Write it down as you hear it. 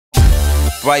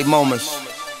Bright moments.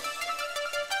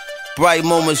 Bright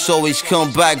moments always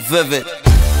come back vivid.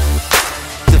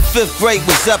 The 5th grade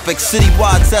was epic,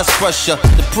 citywide test pressure,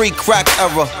 the pre-crack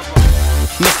era.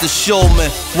 Mr.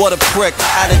 Shulman, what a prick.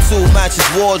 Attitude matches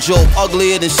wardrobe,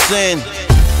 uglier than sin.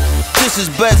 This is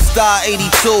Bed-Stuy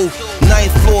 82,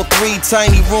 9th floor, 3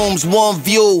 tiny rooms, 1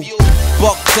 view.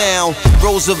 Bucktown,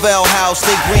 Roosevelt House,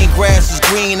 they green grass is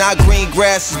green, our green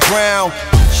grass is brown.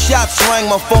 Shots rang,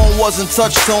 my phone wasn't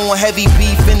touch tone. Heavy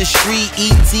beef in the street,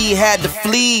 E.T. had to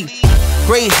flee.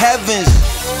 Great heavens,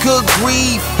 good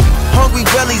grief. Hungry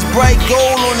bellies, bright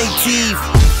gold on their teeth.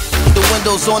 The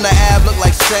windows on the Ave look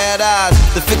like sad eyes.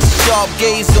 The fix a sharp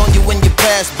gaze on you when you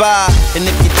pass by. And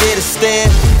if you dare to stare,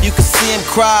 you can see him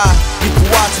cry. You can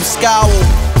watch him scowl,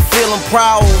 feel him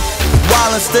prowl.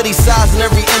 Wild and steady sizing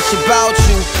every inch about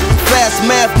you. Fast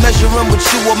math measuring what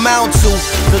you amount to.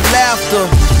 The laughter,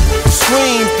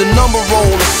 screams, the number roll,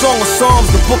 the song of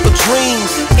Psalms, the book of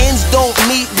dreams. Ends don't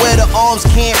meet where the arms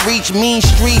can't reach. Mean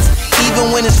streets,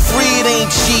 even when it's free, it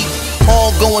ain't cheap.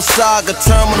 Ongoing saga,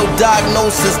 terminal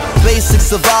diagnosis. Basic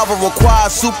survival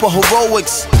requires super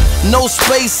heroics. No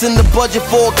space in the budget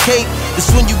for a cape. It's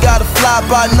when you gotta fly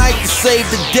by night to save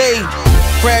the day.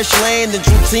 Crash landings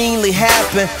routinely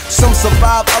happen. Some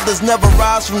survive, others never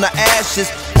rise from the ashes.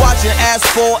 Watching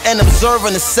asphalt and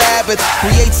observing the Sabbath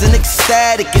creates an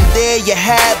ecstatic, and there you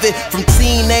have it. From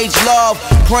teenage love,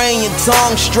 praying in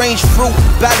tongues, strange fruit,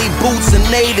 ballet boots and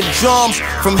native drums.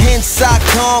 From hence I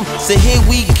come, so here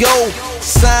we go.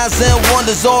 Signs and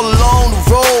wonders all along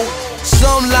the road.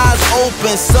 Some lines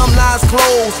open, some lines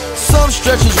closed. Some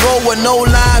stretches roll with no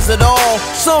lines at all.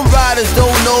 Some riders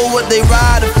don't know what they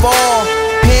riding for.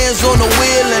 Hands on the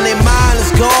wheel and their mind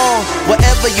is gone.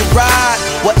 Wherever you ride,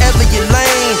 wherever you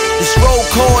lane, this road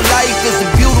called life is a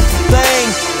beautiful thing.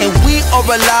 And we are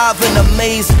alive in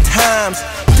amazing times.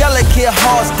 Delicate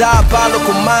hearts,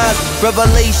 diabolical minds.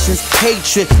 Revelations,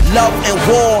 hatred, love and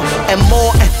war. And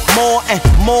more and more and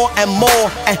more and more.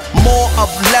 And more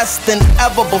of less than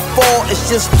ever before. It's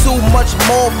just too much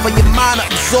more for your mind to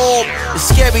absorb. It's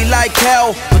scary like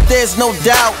hell, but there's no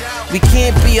doubt we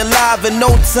can't be alive in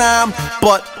no time.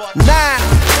 But now,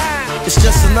 it's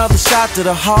just another shot to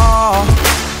the heart.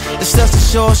 It's just a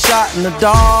short shot in the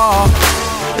dark.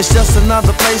 It's just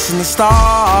another place in the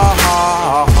stars.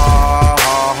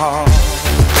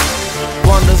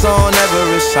 Wonders on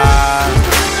every side.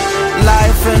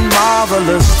 Life in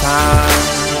marvelous time.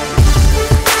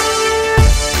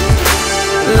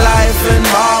 Life in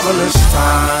marvelous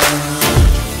time.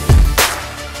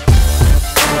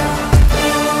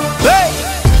 Hey!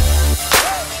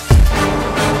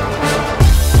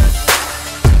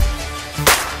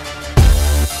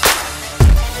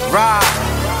 Ride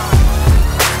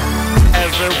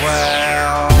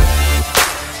everywhere,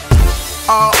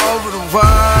 all over the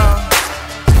world.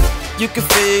 You can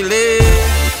feel it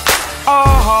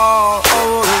all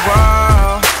over the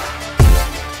world.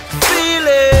 Feel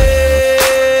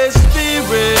it,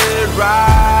 spirit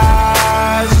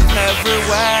rise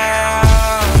everywhere.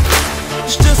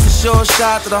 It's just a short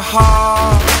shot to the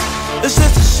heart. It's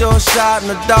just a short shot in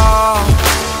the dark.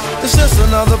 It's just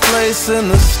another place in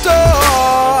the stars.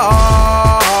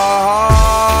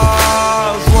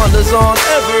 Wonders on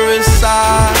every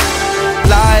side.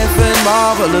 Life in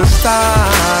marvelous time.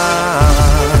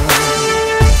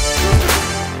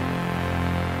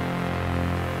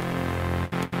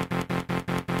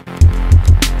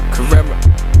 Carrera,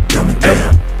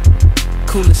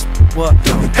 coolest what?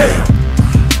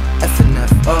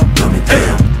 FNF up.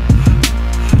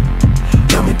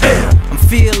 I'm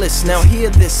fearless, now hear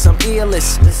this, I'm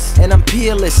earless, and I'm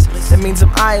peerless. That means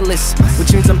I'm eyeless,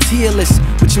 which means I'm tearless,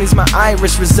 which means my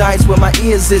iris resides where my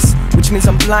ears is, which means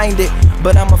I'm blinded,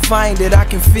 but I'ma find it. I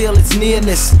can feel its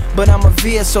nearness, but I'm a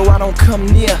veer, so I don't come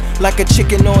near like a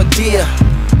chicken or a deer.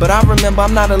 But I remember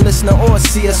I'm not a listener or a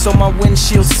seer, so my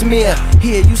windshield smear.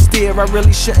 Here you steer, I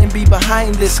really shouldn't be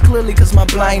behind this, clearly cause my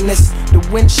blindness. The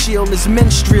windshield is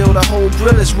minstrel, the whole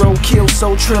grill is roadkill.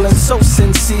 So trill and so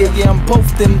sincere, yeah I'm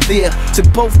both them there.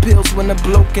 Took both pills when the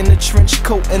bloke in the trench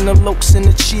coat and the lokes in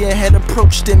the chair had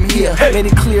approached him here. Made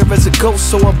it clear as a ghost,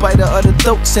 so a biter of the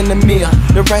throats in the mirror.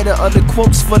 The writer of the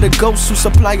quotes for the ghost, who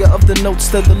supplier of the notes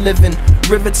to the living.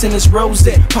 Rivets in his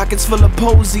rosette, pockets full of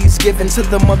posies given to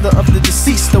the mother of the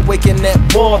deceased. Awaken that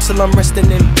wall till I'm resting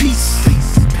in peace.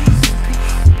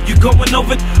 You going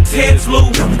over heads, Lou.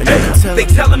 They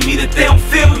telling me that they don't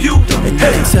feel you.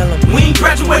 We ain't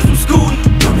graduate from school.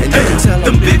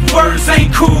 Them big words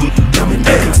ain't cool.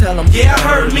 Yeah, I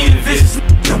heard me and Vicious.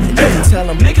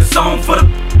 Niggas on for the.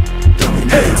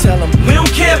 We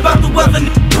don't care about the weather.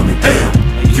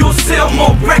 You'll sell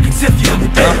more records if you.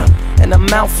 and I'm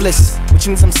mouthless, which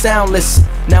means I'm soundless.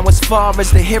 Now as far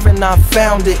as the hearing, I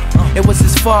found it. It was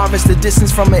as far as the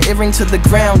distance from an earring to the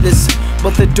ground is.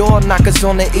 But the door knockers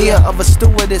on the ear of a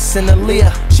stewardess in a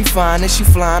leer. She fine and she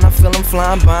flying, I feel I'm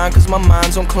flying by, cause my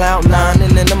mind's on cloud nine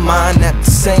and in the mind at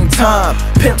the same time.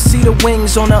 Pimp see the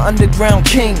wings on an underground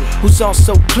king, who's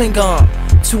also Klingon,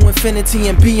 to infinity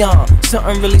and beyond.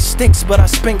 Something really stinks, but I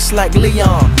spinks like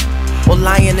Leon. Or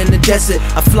lying in the desert,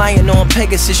 I'm flying on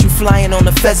Pegasus, you flying on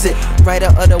a pheasant.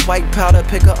 Writer of the white powder,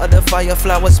 picker of the fire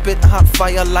flower, spit hot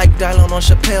fire like Dylan on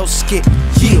Chappelle's skit.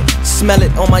 Yeah, smell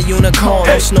it on my unicorn.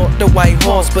 Don't snort the white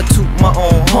horse, but toot my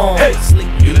own horn.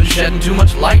 You've been shedding too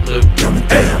much light, Lou.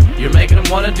 You're making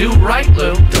them wanna do right,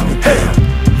 Lou.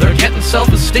 They're getting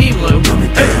self-esteem, Lou.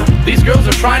 These girls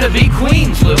are trying to be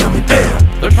queens, Lou.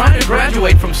 They're trying to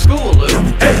graduate from school, Lou.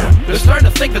 They're starting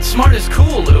to think that smart is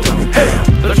cool, Lou.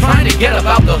 They're trying to get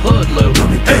about the hood, Lou.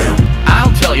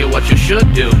 I'll tell you what you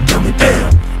should do.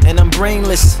 And I'm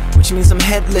brainless, which means I'm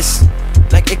headless,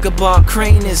 like Ichabod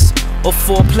Crane is. Or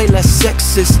foreplay less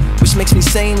sexist, which makes me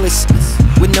saneless,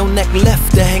 with no neck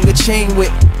left to hang a chain with,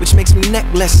 which makes me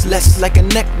necklace less like a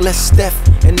necklace Steph.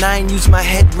 And I ain't use my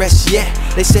headrest yet.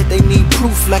 They said they need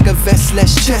proof like a vest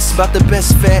less chest, about the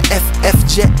best fare FF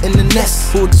jet in the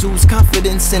nest, who exudes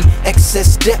confidence and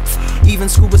excess depth. Even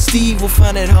Scuba Steve will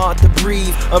find it hard to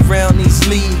breathe around these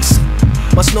leagues.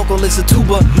 My snorkel is a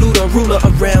tuba, looter, ruler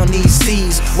around these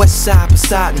seas. West side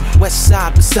beside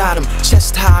him,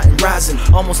 chest high and rising,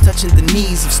 almost touching the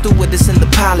knees of stewardess and the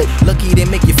pilot. Lucky they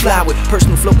make you fly with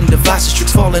personal floating devices,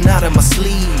 tricks falling out of my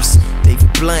sleeves.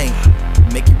 David Blaine,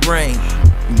 you make it rain,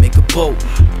 you make a boat,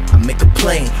 I make a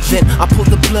plane. Then I pull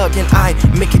the plug and I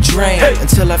make it drain,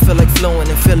 until I feel like flowing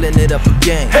and filling it up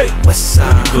again. West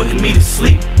side, putting me to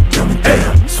sleep.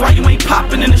 That's why you ain't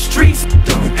popping in the streets.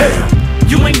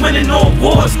 You ain't winning no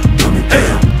awards.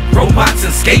 Robots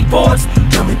and skateboards.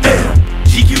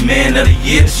 GQ Man of the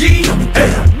Year, G.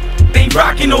 Ain't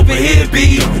rocking over here,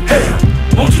 B.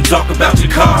 Won't you talk about your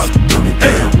cars?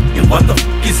 And what the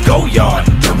f is Goyard?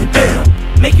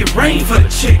 Make it rain for the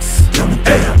chicks.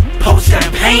 Pour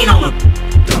champagne on them.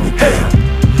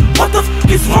 What the f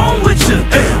is wrong with you?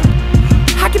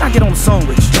 How can I get on the song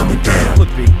with you? Look,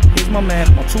 B, here's my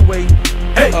man, my two-way.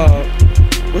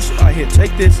 What's I here?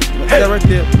 Take this. That right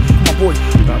there. My boy.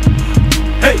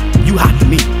 Hey, you hot to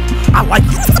me. I like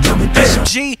you. Bishop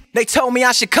G, they told me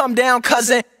I should come down,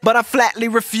 cousin, but I flatly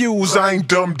refuse. I ain't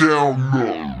dumbed down,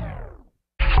 no.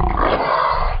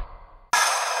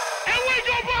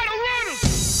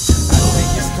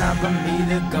 Time for me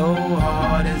to go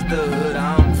hard as the hood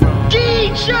I'm from.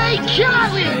 DJ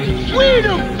Khaled, we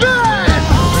the best.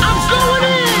 I'm going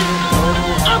in.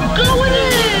 I'm going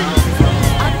in.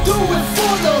 I do it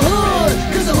for the hood,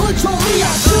 cause the hood told me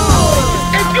I should.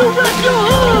 If you rep your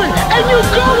hood and you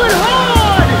going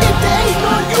hard, if there ain't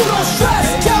none, you don't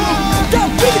stress. Tell them that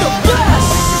we the best.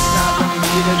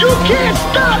 You can't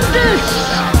stop this.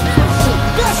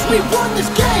 Best we won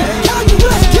this game. Tell you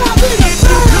let's go be the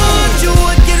best.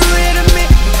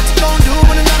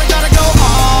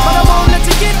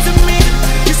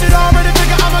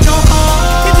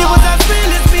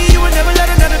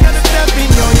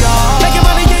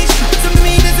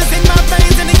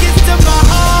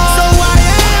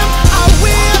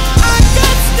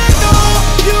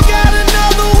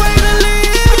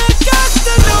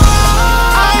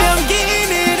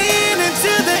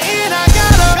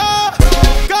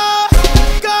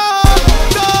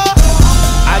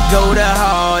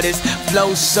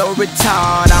 Flow so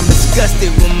retarded, I'm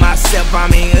disgusted with myself.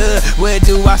 I mean, where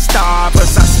do I start?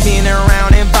 First I spin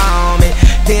around and vomit,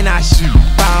 then I shoot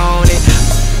on it.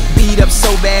 Beat up so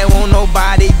bad, won't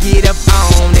nobody get up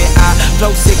on it. I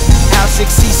flow sick, out sick,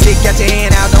 seasick, got your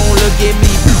hand out, don't look at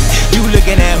me. You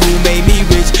looking at who made me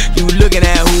rich, you looking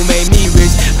at who made me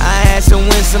rich. I had some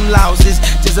wins, some losses,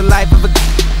 just a life of a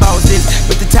bosses.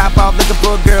 With the top off, looking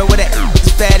for a girl with a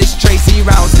as fat as Tracy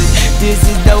Rouses. This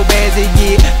is dope as it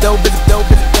get, dope as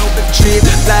a trip.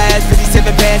 Fly as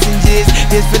 57 passengers,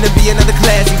 this finna be another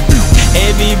classic.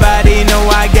 Everybody know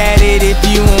I got it, if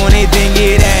you want it, then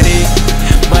get at it.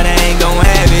 But I ain't gon'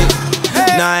 have it,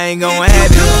 no I ain't gon'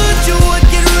 have it. You would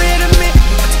get rid of me.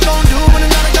 What you gon' do when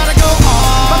another gotta go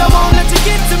hard? But I won't let you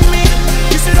get to me.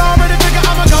 You should already figure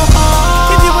I'ma go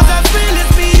hard. If you was as real as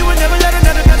me, you would never let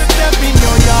another step in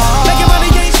your yard. Making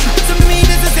money ain't shit to me,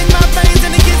 this is in my veins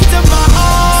and it gets to my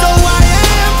heart. So I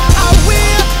am, I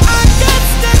will, I got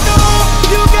to go.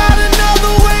 You got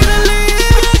another way to live,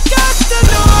 you got to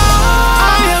know.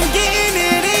 I am getting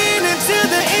it in until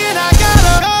the end. I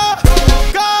gotta go.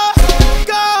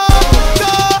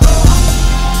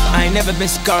 been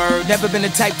scared, never been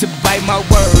the type to bite my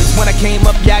words. When I came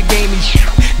up, y'all gave me shit.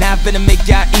 Now I'm finna make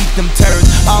y'all eat them turds.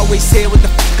 Always said what the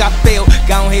fuck I feel.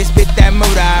 Go ahead, spit that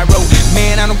murder I wrote.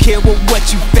 Man, I don't care what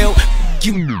you felt.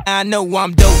 You, I know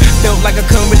I'm dope. Felt like I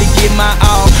couldn't really give my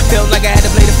all. Felt like I had to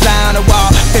play the fly on the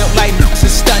wall. Felt like was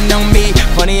stunting on me.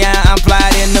 Funny how I'm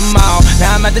flying in the mall.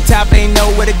 Now I'm at the top, ain't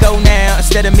nowhere to go now.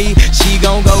 Instead of me, she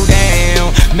gon' go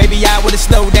down. Maybe I would've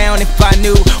slowed down if I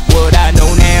knew what I know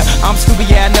now. I'm stupid,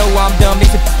 yeah, I know I'm dumb. They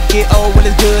say get old when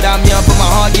it's good, I'm young. But my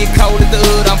heart get cold as the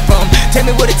hood I'm from. Tell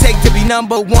me what it take to be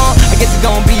number one. I guess it's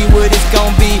gon' be what it's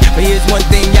gon' be. But here's one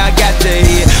thing y'all got to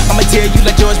hear. I'ma tell you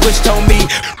like George Bush told me.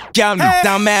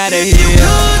 I'm out of here. If you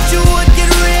could, you would get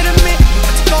rid of me.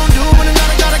 What you gon' do when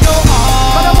another gotta go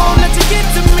hard? But I won't let you get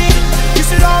to me. You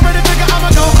should already figure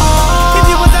I'ma go hard.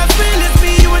 If you was as real as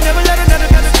me, you would never let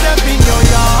another step in your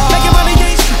yard. Making money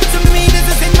ain't shit to me. This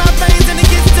is in my veins and it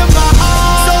gets to my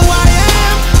heart. So I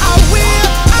am, I will,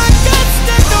 I got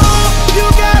to go. You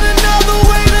got another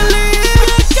way to live.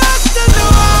 I got to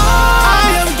know.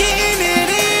 I am getting it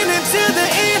in until the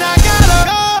end. I gotta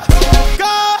go.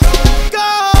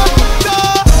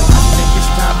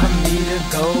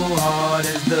 Go hard.